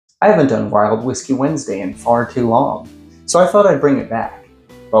I haven't done Wild Whiskey Wednesday in far too long, so I thought I'd bring it back,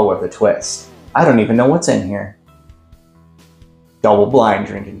 but with a twist. I don't even know what's in here. Double blind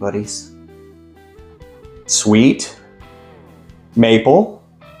drinking, buddies. Sweet, maple,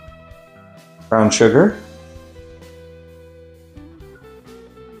 brown sugar.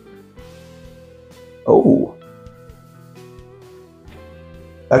 Oh,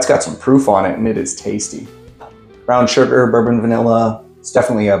 that's got some proof on it and it is tasty. Brown sugar, bourbon vanilla. It's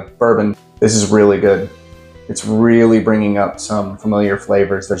definitely a bourbon. This is really good. It's really bringing up some familiar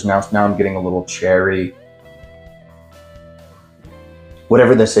flavors. Now I'm getting a little cherry.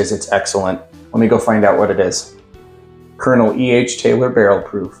 Whatever this is, it's excellent. Let me go find out what it is. Colonel E.H. Taylor Barrel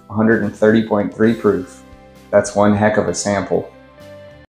Proof, 130.3 proof. That's one heck of a sample.